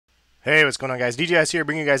Hey, what's going on, guys? DJS here,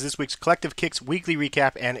 bringing you guys this week's Collective Kicks weekly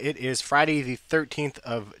recap, and it is Friday the 13th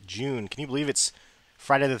of June. Can you believe it's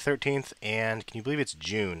Friday the 13th, and can you believe it's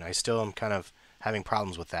June? I still am kind of having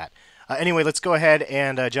problems with that. Anyway, let's go ahead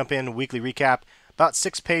and jump in weekly recap. About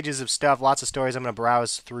 6 pages of stuff, lots of stories. I'm going to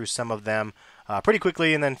browse through some of them pretty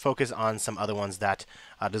quickly and then focus on some other ones that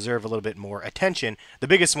deserve a little bit more attention. The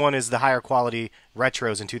biggest one is the higher quality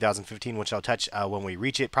retros in 2015, which I'll touch when we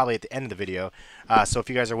reach it, probably at the end of the video. So if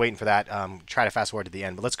you guys are waiting for that, try to fast forward to the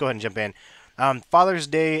end. But let's go ahead and jump in. Father's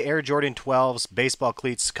Day Air Jordan 12s baseball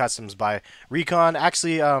cleats customs by Recon.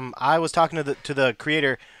 Actually, I was talking to the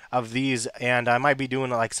creator of these, and I might be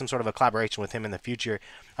doing like some sort of a collaboration with him in the future.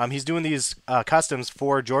 He's doing these customs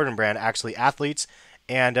for Jordan Brand, actually athletes,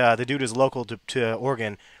 and the dude is local to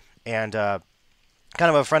Oregon, and kind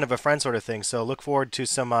of a friend of a friend sort of thing. So look forward to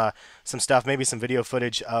some stuff, maybe some video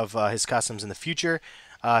footage of his customs in the future.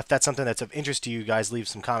 If that's something that's of interest to you guys, leave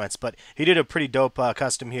some comments. But he did a pretty dope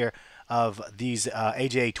custom here of these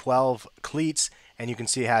AJ12 cleats, and you can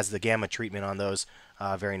see it has the gamma treatment on those.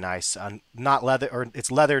 Very nice. Not leather, or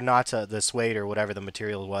it's leather, not the suede or whatever the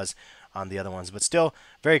material was on the other ones, but still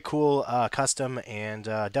very cool custom, and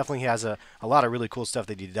definitely he has a lot of really cool stuff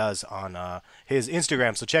that he does on his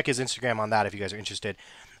Instagram. So check his Instagram on that if you guys are interested.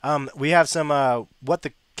 We have some what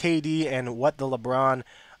the KD and what the LeBron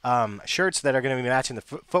shirts that are going to be matching the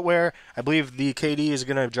footwear. I believe the KD is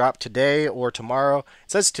going to drop today or tomorrow. It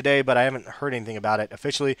says today, but I haven't heard anything about it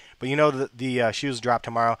officially. But you know the shoes drop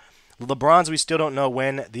tomorrow. LeBrons, we still don't know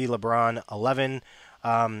when the LeBron 11,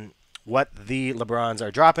 what the LeBrons are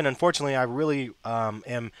dropping. Unfortunately, I really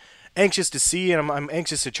am anxious to see, and I'm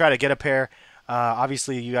anxious to try to get a pair.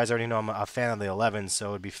 Obviously, you guys already know I'm a fan of the 11s, so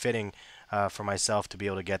it would be fitting for myself to be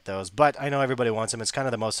able to get those. But I know everybody wants them. It's kind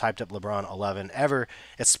of the most hyped up LeBron 11 ever,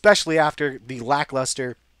 especially after the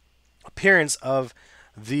lackluster appearance of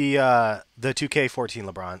the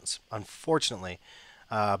 2K14 LeBrons, unfortunately.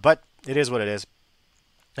 But it is what it is.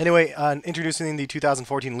 Anyway, introducing the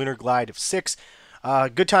 2014 Lunarglide 6.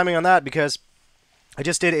 Good timing on that because I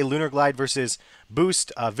just did a Lunarglide versus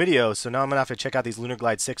Boost video, so now I'm going to have to check out these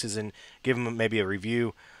Lunarglide 6s and give them maybe a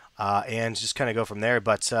review and just kind of go from there.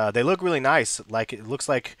 But they look really nice. Like, it looks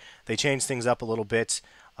like they changed things up a little bit,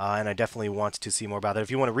 and I definitely want to see more about it. If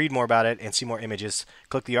you want to read more about it and see more images,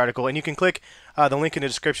 click the article, and you can click the link in the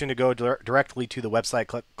description to go directly to the website,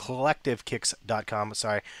 Collectivekicks.com.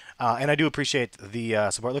 Sorry, and I do appreciate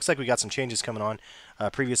the support. Looks like we got some changes coming on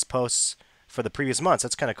previous posts for the previous months.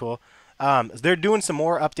 That's kind of cool. They're doing some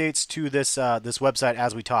more updates to this this website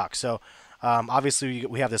as we talk. So obviously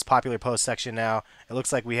we have this popular post section now. It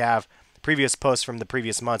looks like we have previous posts from the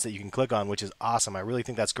previous months that you can click on, which is awesome. I really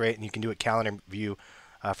think that's great, and you can do a calendar view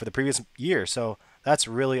for the previous year. So that's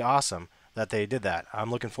really awesome that they did that.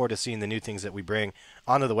 I'm looking forward to seeing the new things that we bring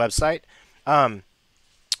onto the website.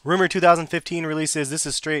 Rumored 2015 releases. This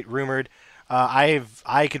is straight rumored.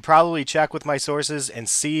 I could probably check with my sources and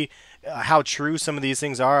see how true some of these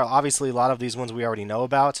things are. Obviously, a lot of these ones we already know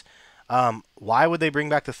about. Why would they bring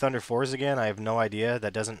back the Thunder 4s again? I have no idea.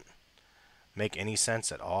 That doesn't make any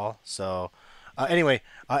sense at all. So anyway,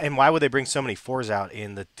 and why would they bring so many 4s out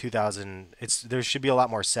in the 2000? There should be a lot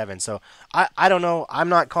more 7s. So I don't know. I'm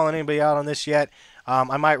not calling anybody out on this yet.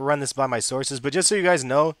 I might run this by my sources, but just so you guys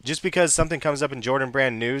know, just because something comes up in Jordan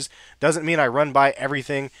Brand news doesn't mean I run by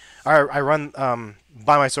everything, or I run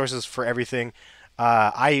by my sources for everything.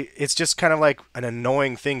 It's just kind of like an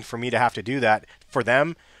annoying thing for me to have to do that for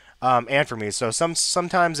them and for me. So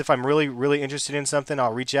sometimes if I'm really interested in something,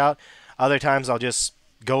 I'll reach out. Other times I'll just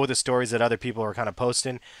go with the stories that other people are kind of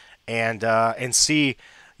posting and see,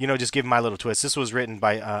 just give my little twist. This was written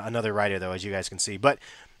by another writer though, as you guys can see. But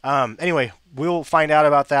anyway, we'll find out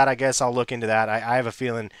about that. I guess I'll look into that. I have a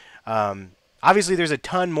feeling. Obviously, there's a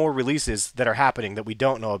ton more releases that are happening that we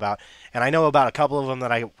don't know about, and I know about a couple of them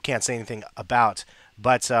that I can't say anything about.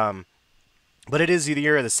 But it is the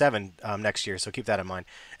year of the 7 next year, so keep that in mind.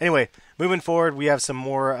 Anyway, moving forward, we have some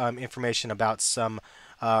more information about some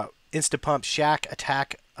Instapump Shaq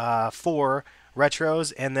Attaq 4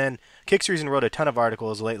 retros, and then Kicks Reason wrote a ton of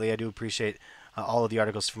articles lately. I do appreciate all of the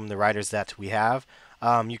articles from the writers that we have.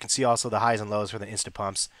 You can see also the highs and lows for the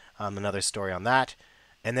Instapumps, another story on that.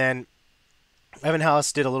 And then Evan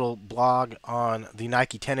House did a little blog on the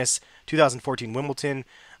Nike Tennis 2014 Wimbledon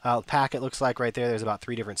pack. It looks like right there. There's about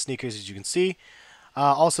 3 different sneakers, as you can see.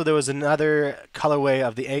 Also, there was another colorway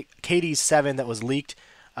of the KD 7 that was leaked.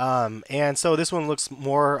 And so this one looks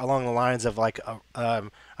more along the lines of like a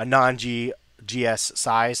non-GS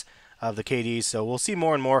size of the KDs. So we'll see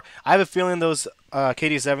more and more. I have a feeling those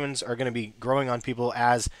KD 7s are going to be growing on people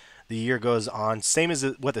as the year goes on. Same as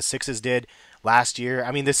what the 6s did. last year.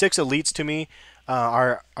 I mean, the 6 Elites to me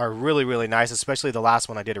are really, really nice, especially the last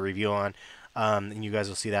one I did a review on. And you guys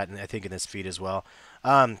will see that, I think, in this feed as well.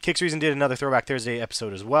 Kicks Reason did another Throwback Thursday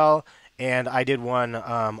episode as well, and I did one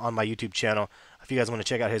on my YouTube channel. If you guys want to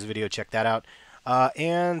check out his video, check that out.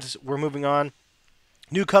 And we're moving on.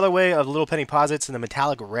 New colorway of Little Penny Posites in the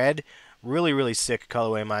metallic red. Really, really sick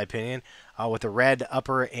colorway in my opinion. With the red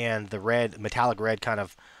upper and the red metallic red kind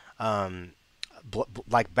of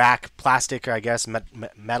like back plastic, or I guess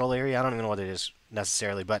metal area. I don't even know what it is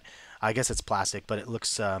necessarily, but I guess it's plastic, but it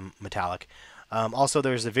looks metallic. Also,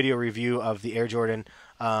 there's a video review of the Air Jordan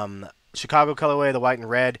Chicago colorway, the white and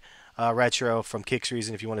red retro from Kicks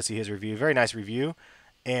Reason. If you want to see his review, very nice review.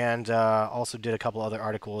 And also did a couple other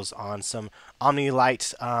articles on some Omni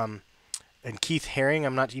Lite and Keith Haring.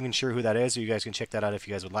 I'm not even sure who that is, so you guys can check that out if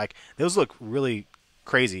you guys would like. Those look really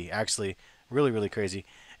crazy, actually. Really, really crazy.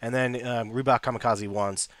 And then Reebok Kamikaze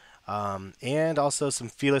ones. And also some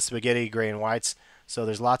Fila Spaghetti gray and whites. So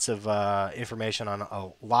there's lots of information on a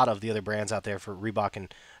lot of the other brands out there for Reebok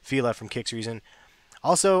and Fila from Kicks Reason.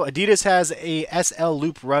 Also, Adidas has a SL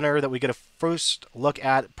Loop runner that we get a first look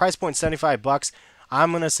at. Price point $75.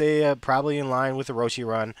 I'm going to say probably in line with the Roshi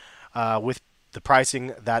run with the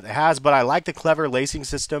pricing that it has. But I like the clever lacing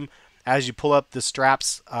system. As you pull up the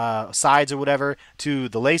straps, sides or whatever, to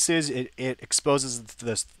the laces, it exposes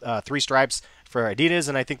the 3 stripes for Adidas,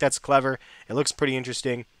 and I think that's clever. It looks pretty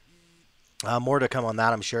interesting. More to come on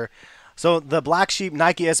that, I'm sure. So the BlackSheep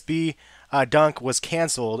Nike SB Dunk was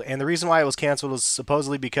canceled, and the reason why it was canceled was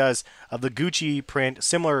supposedly because of the Gucci print,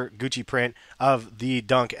 similar Gucci print of the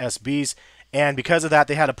Dunk SBs, and because of that,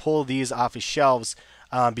 they had to pull these off of shelves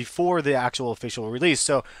before the actual official release.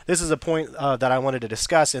 So this is a point that I wanted to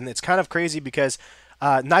discuss, and it's kind of crazy because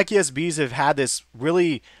Nike SBs have had this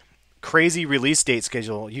really crazy release date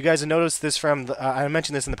schedule. You guys have noticed this from I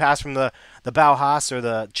mentioned this in the past from the Bauhaus or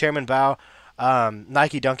the Chairman Bao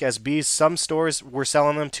Nike Dunk SBs. Some stores were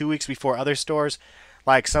selling them 2 weeks before other stores,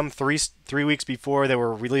 like some three weeks before they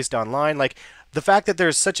were released online. Like the fact that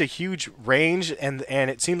there's such a huge range, and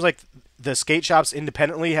it seems like the skate shops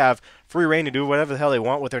independently have free reign to do whatever the hell they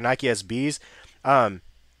want with their Nike SBs.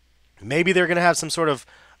 Maybe they're going to have some sort of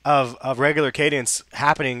regular cadence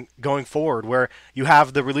happening going forward, where you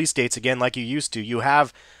have the release dates again like you used to. You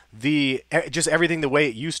have just everything the way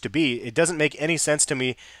it used to be. It doesn't make any sense to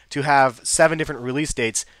me to have 7 different release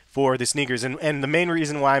dates for the sneakers. And the main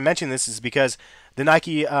reason why I mention this is because the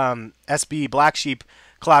Nike SB BlackSheep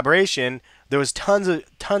collaboration, there was tons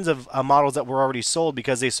of models that were already sold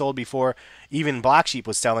because they sold before even BlackSheep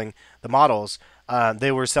was selling the models.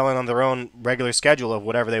 They were selling on their own regular schedule of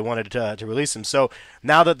whatever they wanted to release them. So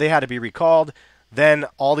now that they had to be recalled, then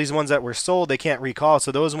all these ones that were sold, they can't recall.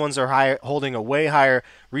 So those ones are holding a way higher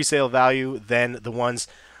resale value than the ones,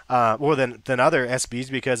 or than other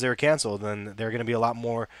SBs, because they were canceled. And they're going to be a lot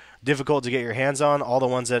more difficult to get your hands on. All the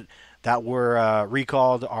ones that were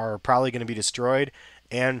recalled are probably going to be destroyed.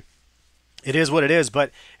 And it is what it is,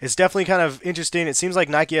 but it's definitely kind of interesting. It seems like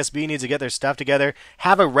Nike SB needs to get their stuff together,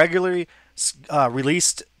 have a regularly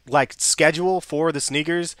released like schedule for the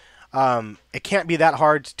sneakers. It can't be that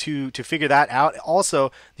hard to figure that out.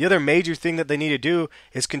 Also, the other major thing that they need to do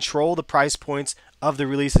is control the price points of the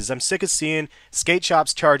releases. I'm sick of seeing skate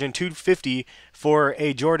shops charging $250 for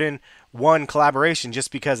a Jordan 1 collaboration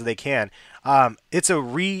just because they can. It's a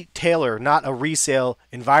retailer, not a resale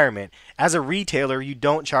environment. As a retailer, you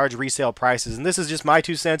don't charge resale prices. And this is just my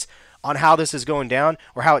 2 cents on how this is going down,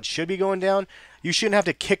 or how it should be going down. You shouldn't have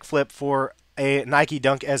to kickflip for a Nike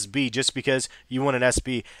Dunk SB just because you want an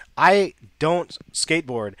SB. I don't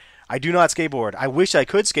skateboard. I do not skateboard. I wish I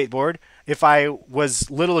could skateboard if I was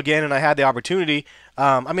little again and I had the opportunity.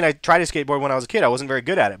 I mean, I tried to skateboard when I was a kid. I wasn't very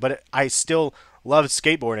good at it, but I still loved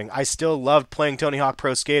skateboarding. I still loved playing Tony Hawk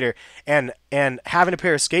Pro Skater, and having a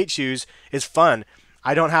pair of skate shoes is fun.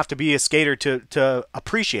 I don't have to be a skater to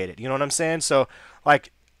appreciate it. You know what I'm saying? So,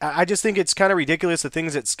 like, I just think it's kind of ridiculous, the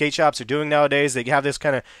things that skate shops are doing nowadays. They have this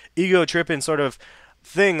kind of ego-tripping sort of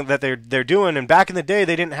thing that they're doing, and back in the day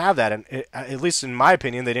they didn't have that, and at least in my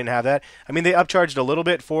opinion they didn't have that. I mean, they upcharged a little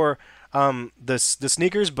bit for the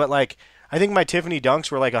sneakers, but like I think my Tiffany Dunks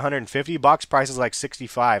were like 150, box price is like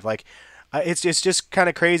 65. Like it's just kind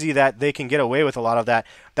of crazy that they can get away with a lot of that.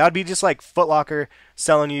 That would be just like Foot Locker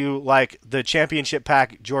selling you like the championship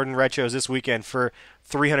pack Jordan retros this weekend for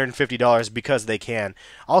 $350 because they can.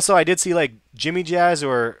 Also, I did see like Jimmy Jazz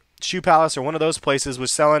or Shoe Palace or one of those places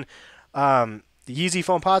was selling the Yeezy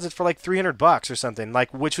foam posits for like $300 or something,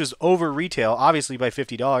 like, which was over retail, obviously, by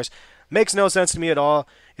 $50. Makes no sense to me at all.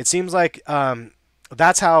 It seems like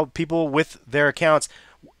that's how people with their accounts,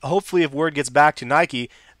 hopefully if word gets back to Nike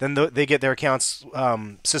then they get their accounts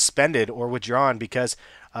suspended or withdrawn because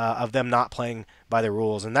of them not playing by the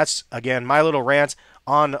rules. And that's, again, my little rant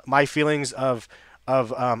on my feelings of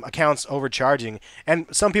accounts overcharging. And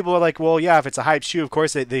some people are like, well, yeah, if it's a hype shoe, of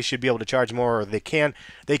course they should be able to charge more, or they can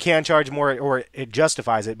charge more, or it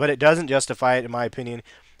justifies it. But it doesn't justify it, in my opinion,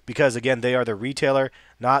 because, again, they are the retailer,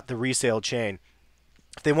 not the resale chain.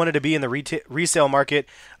 If they wanted to be in the resale market,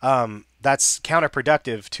 that's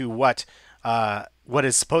counterproductive to what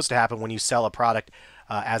is supposed to happen when you sell a product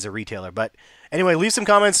as a retailer. But anyway, leave some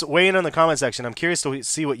comments, weigh in on the comment section. I'm curious to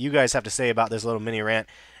see what you guys have to say about this little mini rant.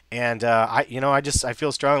 And I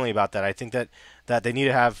feel strongly about that. I think that they need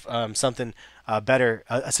to have something better,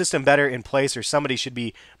 a system better in place, or somebody should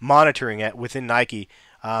be monitoring it within Nike.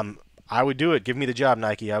 I would do it. Give me the job,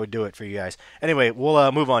 Nike. I would do it for you guys. Anyway,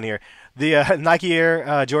 we'll move on here. The Nike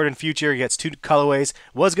Air Jordan Future gets 2 colorways.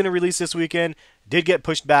 Was going to release this weekend. Did get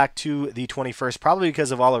pushed back to the 21st, probably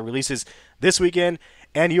because of all the releases this weekend.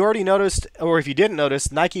 And you already noticed, or if you didn't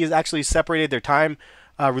notice, Nike has actually separated their time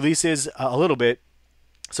releases a little bit.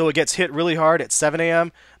 So it gets hit really hard at 7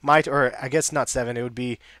 a.m. or I guess not 7, it would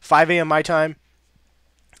be 5 a.m. my time.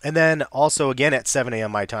 And then also again at 7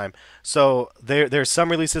 a.m. my time. So there's some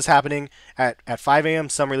releases happening at 5 a.m.,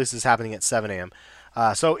 some releases happening at 7 a.m.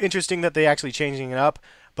 So interesting that they actually changing it up,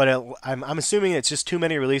 but I'm assuming it's just too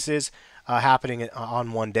many releases happening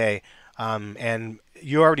on one day. And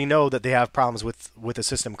you already know that they have problems with the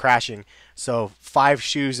system crashing. So 5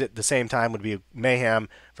 shoes at the same time would be mayhem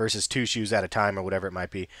versus 2 shoes at a time, or whatever it might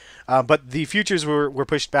be. But the futures were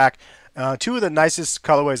pushed back. 2 of the nicest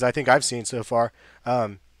colorways I think I've seen so far.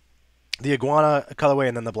 The Iguana colorway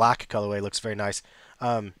and then the black colorway looks very nice.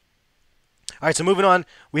 All right, so moving on,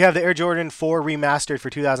 we have the Air Jordan 4 Remastered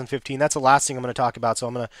for 2015. That's the last thing I'm going to talk about, so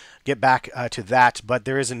I'm going to get back to that. But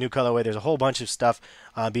there is a new colorway. There's a whole bunch of stuff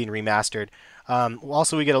being remastered.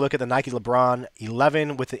 Also, we get a look at the Nike LeBron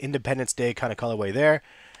 11 with the Independence Day kind of colorway there.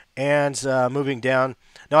 And moving down,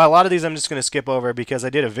 now a lot of these I'm just going to skip over because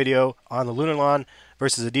I did a video on the Lunarglide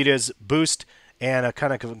versus Adidas Boost and a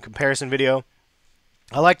kind of comparison video.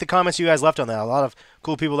 I like the comments you guys left on that. A lot of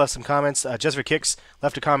cool people left some comments. Just for Kicks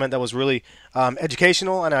left a comment that was really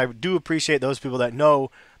educational, and I do appreciate those people that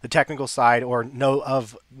know the technical side or know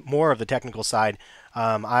of more of the technical side.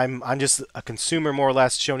 I'm just a consumer, more or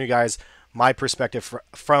less, showing you guys my perspective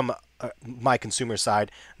from my consumer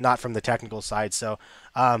side, not from the technical side. So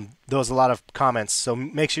there was a lot of comments. So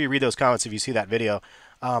make sure you read those comments if you see that video.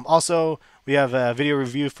 Also, we have a video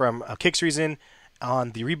review from Kicks Reason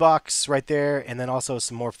on the Reeboks right there, and then also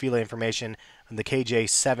some more Fila information on the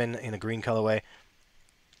KJ7 in a green colorway,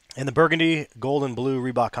 and the burgundy, gold, and blue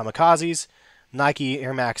Reebok Kamikazes, Nike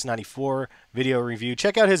Air Max 94 video review.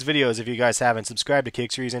 Check out his videos if you guys haven't. Subscribe to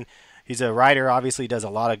Kicks Reason. He's a writer, obviously does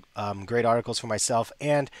a lot of great articles for myself,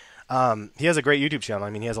 and he has a great YouTube channel.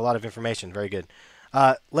 I mean, he has a lot of information. Very good.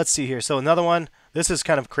 Let's see here. So another one. This is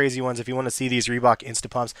kind of crazy ones if you want to see these Reebok Insta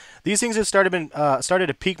Pumps. These things have started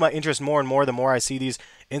to pique my interest more and more the more I see these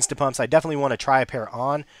Insta Pumps. I definitely want to try a pair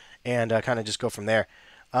on and kind of just go from there.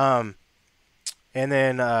 And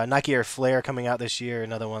then Nike Air Flare coming out this year.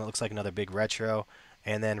 Another one that looks like another big retro.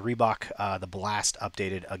 And then Reebok the Blast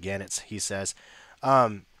updated again, he says.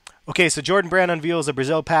 Okay, so Jordan Brand unveils a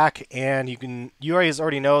Brazil pack, and you guys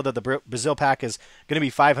already know that the Brazil pack is going to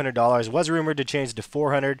be $500. It was rumored to change to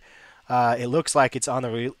 $400. It looks like it's on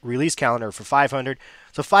the release calendar for $500.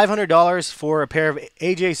 So $500 for a pair of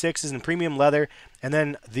AJ6s in premium leather, and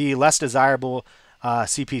then the less desirable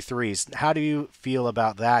CP3s. How do you feel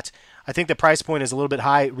about that? I think the price point is a little bit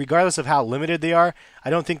high, regardless of how limited they are. I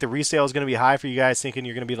don't think the resale is going to be high for you guys thinking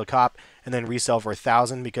you're going to be able to cop and then resell for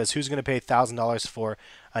 $1,000, because who's going to pay $1,000 for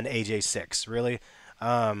an AJ6? Really?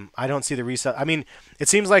 I don't see the resale. I mean, it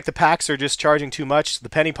seems like the packs are just charging too much. The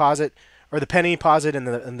penny Posite, or the penny Posite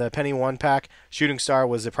and the penny 1 pack, Shooting Star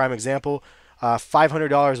was a prime example.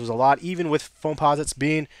 $500 was a lot, even with foam posits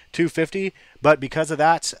being $250. But because of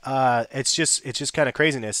that, it's just kind of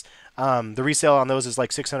craziness. The resale on those is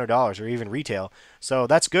like $600 or even retail. So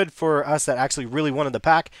that's good for us that actually really wanted the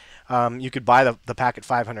pack. You could buy the pack at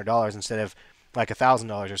 $500 instead of like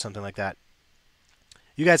 $1,000 or something like that.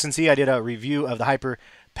 You guys can see I did a review of the Hyper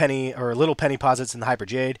Penny or Little Penny Posits and the Hyper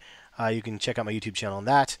Jade. You can check out my YouTube channel on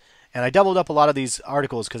that. And I doubled up a lot of these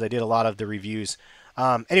articles because I did a lot of the reviews.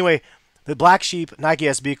 Anyway, the BlackSheep Nike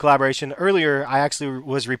SB collaboration. Earlier, I actually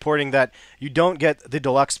was reporting that you don't get the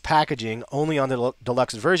deluxe packaging, only on the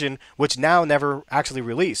deluxe version, which now never actually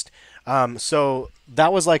released. So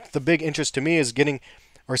that was like the big interest to me, is getting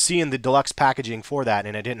or seeing the deluxe packaging for that,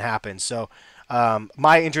 and it didn't happen. So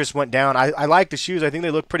my interest went down. I like the shoes. I think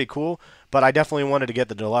they look pretty cool, but I definitely wanted to get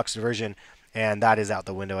the deluxe version. and that is out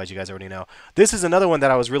the window, as you guys already know. This is another one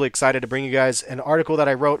that I was really excited to bring you guys, an article that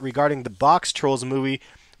I wrote regarding the Boxtrolls movie,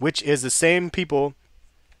 which is the same people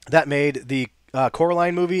that made the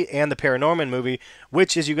Coraline movie and the Paranorman movie,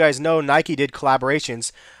 which, as you guys know, Nike did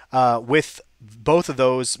collaborations with both of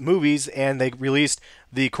those movies, and they released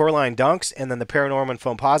the Coraline Dunks and then the Paranorman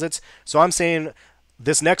foam posits. So I'm saying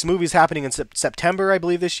this next movie is happening in September, I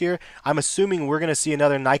believe, this year. I'm assuming we're going to see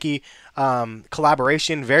another Nike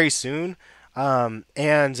collaboration very soon.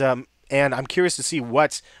 And I'm curious to see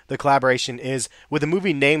what the collaboration is. With a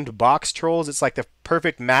movie named Boxtrolls, it's like the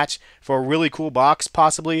perfect match for a really cool box,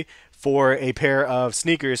 possibly for a pair of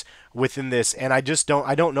sneakers within this. And I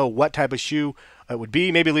don't know what type of shoe it would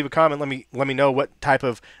be. Maybe leave a comment. Let me know what type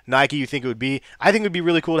of Nike you think it would be. I think it would be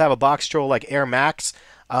really cool to have a Boxtroll like Air Max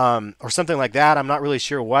or something like that. I'm not really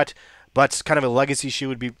sure what, but kind of a legacy shoe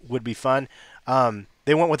would be fun.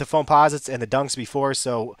 They went with the foam posits and the Dunks before,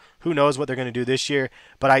 so who knows what they're going to do this year.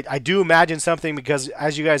 But I do imagine something, because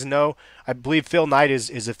as you guys know, I believe Phil Knight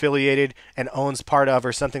is affiliated and owns part of,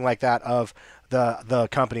 or something like that, of the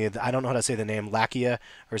company. I don't know how to say the name, Lakia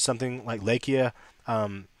or something like Lakia.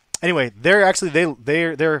 Anyway, they're actually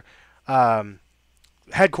their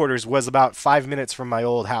headquarters was about 5 minutes from my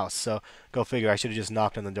old house. So go figure. I should have just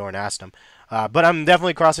knocked on the door and asked them. But I'm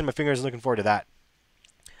definitely crossing my fingers and looking forward to that.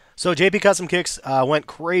 So JP Custom Kicks went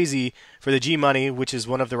crazy for the G Money, which is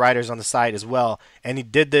one of the writers on the site as well, and he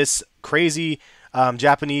did this crazy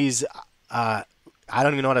Japanese. I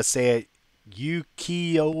don't even know how to say it.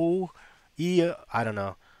 Yukio, I don't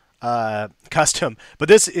know. Custom, but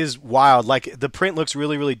this is wild. Like, the print looks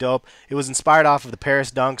really dope. It was inspired off of the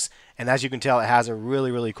Paris Dunks, and as you can tell, it has a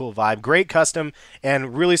really cool vibe. Great custom,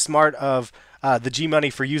 and really smart of the G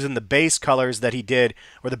Money for using the base colors that he did,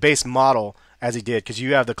 or the base model as he did, because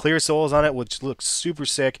you have the clear soles on it, which looks super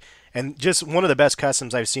sick, and just one of the best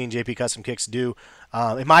customs I've seen JP Custom Kicks do,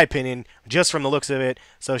 in my opinion, just from the looks of it.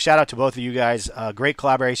 So shout out to both of you guys. Great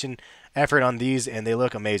collaboration effort on these, and they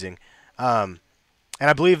look amazing. And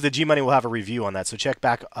I believe the G Money will have a review on that, so check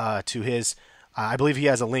back to his. I believe he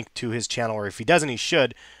has a link to his channel, or if he doesn't, he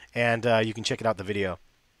should, and you can check it out the video.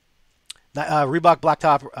 Reebok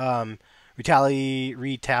Blacktop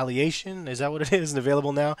Retaliation, is that what it is? And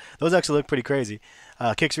available now. Those actually look pretty crazy.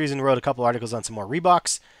 Kicks Reason wrote a couple articles on some more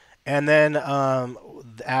Reeboks, and then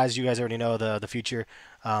as you guys already know, the future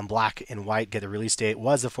black and white get the release date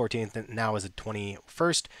was the 14th, and now is the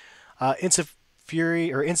 21st.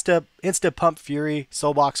 Insta Pump Fury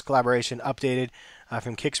Soulbox collaboration updated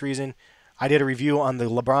from Kicks Reason. I did a review on the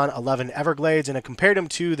LeBron 11 Everglades, and I compared them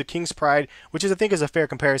to the King's Pride, which I think is a fair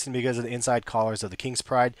comparison because of the inside collars of the King's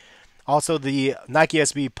Pride. Also, the Nike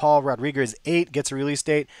SB Paul Rodriguez 8 gets a release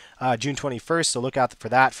date June 21st, so look out for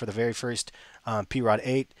that for the very first P-Rod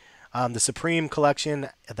 8. The Supreme collection,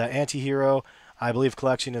 the Anti-Hero, I believe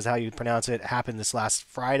collection is how you pronounce it, happened this last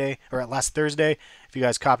Friday, or last Thursday. If you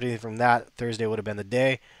guys copied anything from that, Thursday would have been the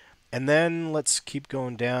day. And then let's keep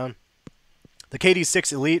going down. The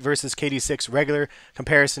KD6 Elite versus KD6 regular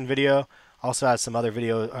comparison video. Also has some other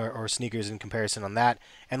video or sneakers in comparison on that.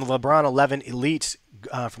 And the LeBron 11 Elite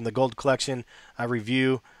from the Gold Collection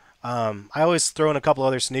review. I always throw in a couple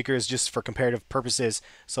other sneakers just for comparative purposes.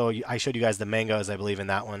 So I showed you guys the Mangoes, I believe, in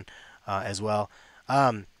that one as well.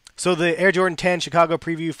 So the Air Jordan 10 Chicago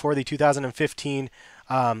preview for the 2015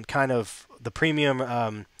 kind of the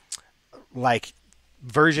premium like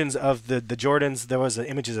versions of the Jordans. There was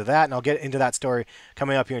images of that, and I'll get into that story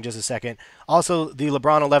coming up here in just a second. Also, the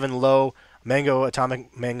LeBron 11 Low Mango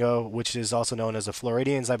Atomic Mango, which is also known as the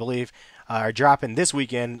Floridians, I believe, are dropping this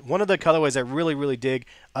weekend. One of the colorways I really dig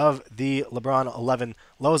of the LeBron 11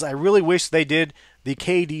 Lows. I really wish they did the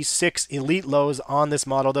KD6 Elite Lows on this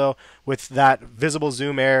model, though, with that visible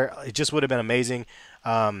zoom air. It just would have been amazing.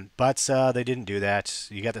 But they didn't do that.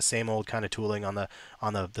 You got the same old kind of tooling on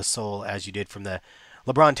the sole as you did from the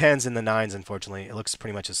LeBron 10s and the 9s. Unfortunately, it looks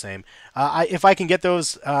pretty much the same. If I can get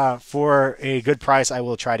those for a good price, I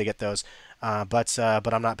will try to get those. But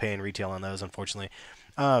I'm not paying retail on those, unfortunately.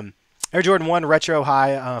 Air Jordan 1 Retro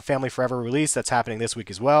High Family Forever release, that's happening this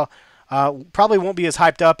week as well. Probably won't be as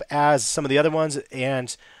hyped up as some of the other ones,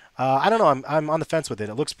 and I don't know, I'm on the fence with it.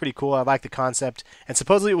 It looks pretty cool. I like the concept, and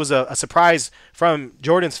supposedly it was a surprise from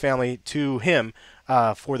Jordan's family to him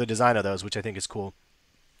for the design of those, which I think is cool.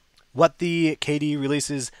 What the KD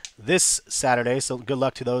releases this Saturday, so good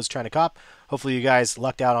luck to those trying to cop. Hopefully you guys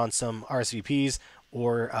lucked out on some RSVPs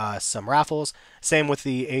or some raffles. Same with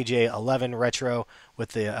the AJ11 Retro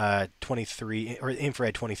with the 23 or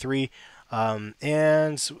infrared 23,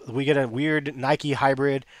 and we get a weird Nike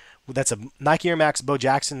hybrid. That's a Nike Air Max Bo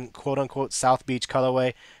Jackson quote unquote South Beach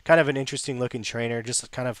colorway. Kind of an interesting looking trainer, just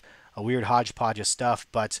kind of a weird hodgepodge of stuff,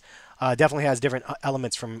 but definitely has different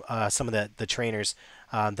elements from some of the trainers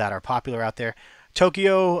that are popular out there.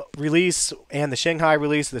 Tokyo release and the Shanghai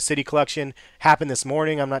release of the City Collection happened this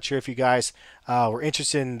morning. I'm not sure if you guys were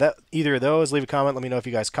interested in either of those. Leave a comment. Let me know if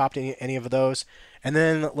you guys copped any of those. And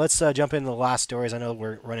then let's jump into the last stories. I know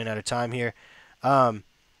we're running out of time here.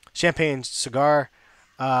 Champagne cigar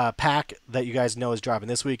pack that you guys know is dropping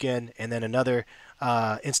this weekend. And then another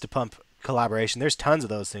Insta Pump collaboration. There's tons of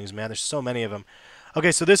those things, man. There's so many of them.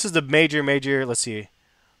 Okay, so this is the major, let's see.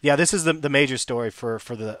 Yeah, this is the major story for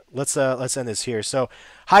the let's end this here. So,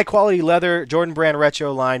 high quality leather Jordan brand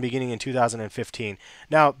retro line beginning in 2015.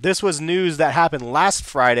 Now, this was news that happened last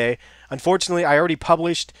Friday. Unfortunately, I already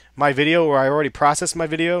published my video, or I already processed my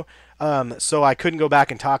video, so I couldn't go back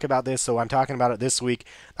and talk about this. So I'm talking about it this week.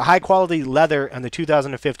 The high quality leather and the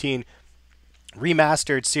 2015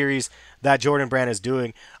 remastered series that Jordan brand is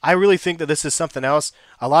doing. I really think that this is something else.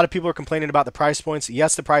 A lot of people are complaining about the price points.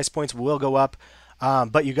 Yes, the price points will go up.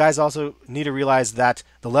 But you guys also need to realize that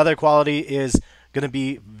the leather quality is going to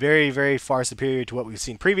be very, very far superior to what we've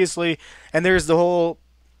seen previously. And there's the whole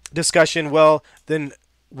discussion, well, then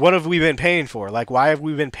what have we been paying for? Like, why have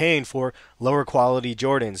we been paying for lower quality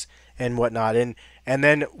Jordans and whatnot? And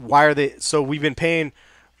then why are they, so we've been paying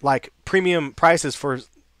like premium prices for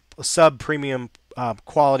sub-premium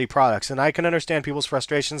quality products. And I can understand people's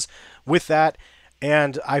frustrations with that.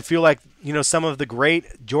 And I feel like, you know, some of the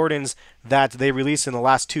great Jordans that they released in the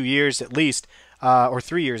last 2 years at least, or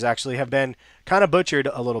 3 years actually, have been kind of butchered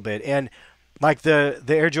a little bit. And like the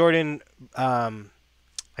Air Jordan, I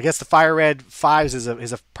guess the Fire Red 5s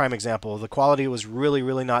is a prime example. The quality was really,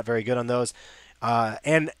 really not very good on those.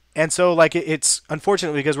 And so like it's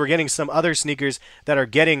unfortunate because we're getting some other sneakers that are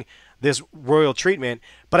getting this royal treatment,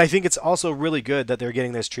 but I think it's also really good that they're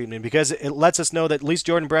getting this treatment because it lets us know that at least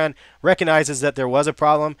Jordan brand recognizes that there was a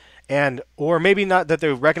problem, and or maybe not that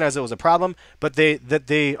they recognize it was a problem, but that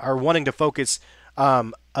they are wanting to focus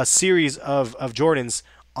a series of Jordans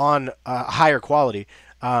on higher quality.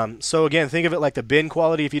 So again, think of it like the bin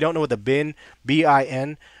quality. If you don't know what the bin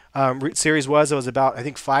BIN series was, it was about I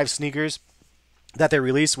think 5 sneakers that they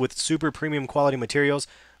released with super premium quality materials.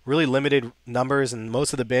 Really limited numbers, and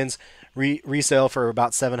most of the bins resale for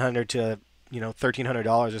about $700 to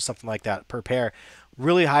 $1,300 or something like that per pair.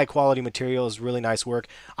 Really high quality materials, really nice work.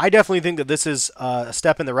 I definitely think that this is a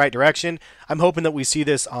step in the right direction. I'm hoping that we see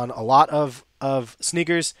this on a lot of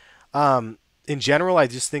sneakers. In general, I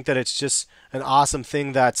just think that it's just an awesome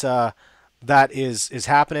thing that is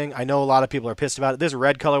happening. I know a lot of people are pissed about it. This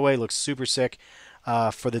red colorway looks super sick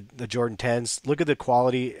for the Jordan 10s. Look at the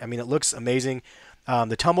quality. I mean, it looks amazing.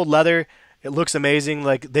 The tumbled leather, it looks amazing.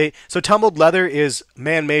 So tumbled leather is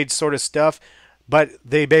man-made sort of stuff, but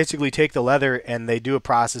they basically take the leather and they do a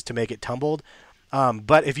process to make it tumbled.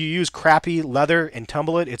 But if you use crappy leather and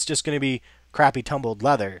tumble it, it's just going to be crappy tumbled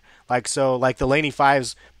leather. Like the Laney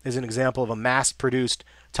 5s is an example of a mass-produced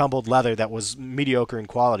tumbled leather that was mediocre in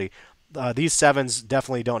quality. These 7s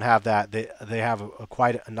definitely don't have that. They have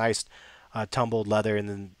quite a nice tumbled leather, and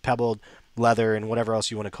then pebbled leather and whatever else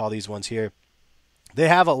you want to call these ones here. They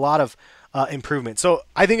have a lot of improvement. So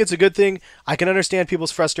I think it's a good thing. I can understand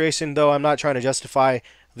people's frustration, though I'm not trying to justify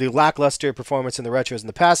the lackluster performance in the retros in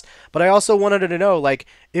the past. But I also wanted to know, like,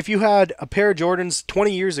 if you had a pair of Jordans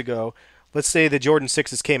 20 years ago, let's say the Jordan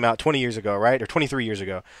 6s came out 20 years ago, right? Or 23 years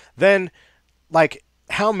ago. Then, like,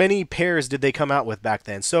 how many pairs did they come out with back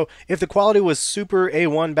then? So if the quality was super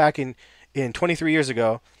A1 back in 23 years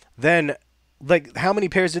ago, then like how many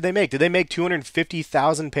pairs did they make? Did they make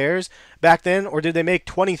 250,000 pairs back then, or did they make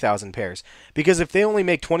 20,000 pairs? Because if they only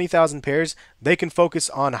make 20,000 pairs, they can focus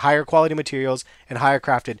on higher quality materials and higher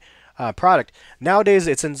crafted product. Nowadays,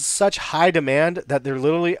 it's in such high demand that they're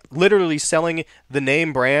literally selling the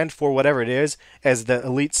name brand for whatever it is as the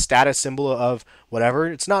elite status symbol of whatever.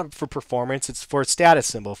 It's not for performance, it's for a status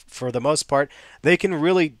symbol. For the most part, they can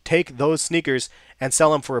really take those sneakers and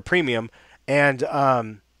sell them for a premium and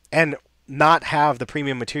not have the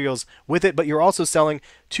premium materials with it, but you're also selling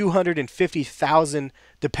 250,000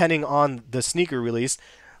 depending on the sneaker release.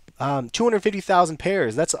 250,000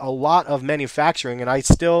 pairs. That's a lot of manufacturing, and I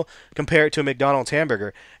still compare it to a McDonald's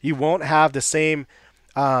hamburger. You won't have the same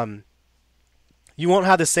like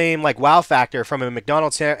wow factor from a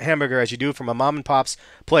McDonald's hamburger as you do from a mom and pop's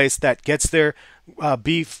place that gets their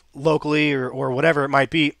beef locally or whatever it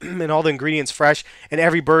might be, and all the ingredients fresh, and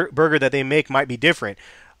every burger that they make might be different.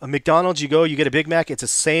 A McDonald's, you go, you get a Big Mac. It's the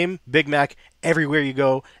same Big Mac everywhere you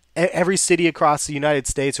go. Every city across the United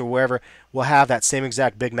States or wherever will have that same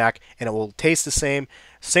exact Big Mac, and it will taste the same.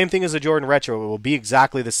 Same thing as a Jordan Retro. It will be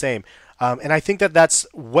exactly the same. And I think that that's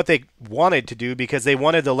what they wanted to do because they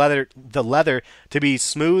wanted the leather to be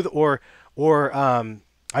smooth or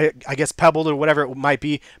I guess pebbled or whatever it might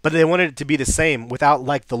be, but they wanted it to be the same without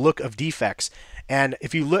like the look of defects. And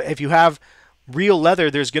if you have real leather,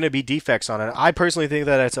 there's going to be defects on it. I personally think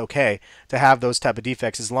that it's okay to have those type of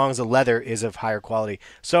defects as long as the leather is of higher quality.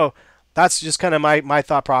 So that's just kind of my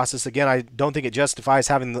thought process. Again, I don't think it justifies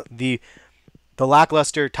having the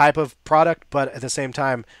lackluster type of product, but at the same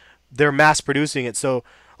time, they're mass producing it. So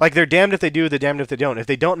like they're damned if they do, they're damned if they don't. If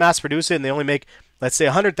they don't mass produce it and they only make, let's say,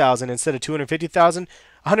 100,000 instead of 250,000,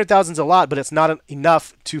 100,000 is a lot, but it's not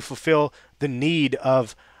enough to fulfill the need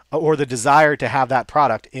of or the desire to have that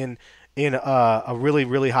product in a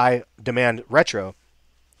really high demand retro.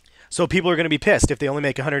 So people are going to be pissed if they only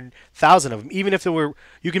make 100,000 of them. Even if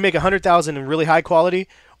you can make 100,000 in really high quality,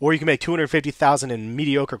 or you can make 250,000 in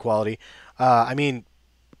mediocre quality. I mean,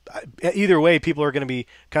 either way, people are going to be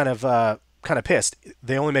kind of pissed.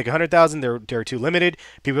 They only make 100,000. They're too limited.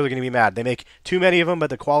 People are going to be mad. They make too many of them, but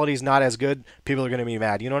the quality is not as good. People are going to be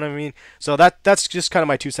mad. You know what I mean? So that's just kind of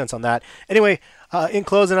my 2 cents on that. Anyway, in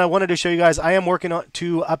closing, I wanted to show you guys I am working on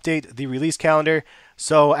to update the release calendar.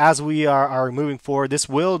 So as we are moving forward, this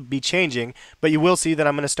will be changing, but you will see that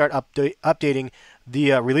I'm going to start updating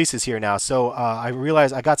the releases here now. So I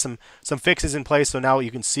realized I got some fixes in place, so now you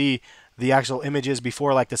can see the actual images.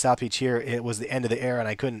 Before, like the South Beach here, it was the end of the era and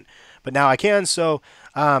I couldn't, but now I can. So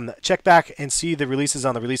check back and see the releases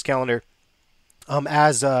on the release calendar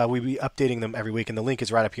as we be updating them every week, and the link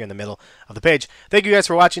is right up here in the middle of the page. Thank you guys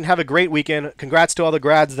for watching. Have a great weekend. Congrats to all the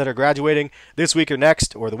grads that are graduating this week or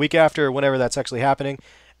next or the week after or whenever that's actually happening,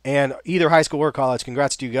 and either high school or college.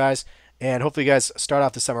 Congrats to you guys, and hopefully you guys start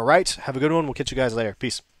off the summer right. Have a good one. We'll catch you guys later.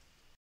 Peace.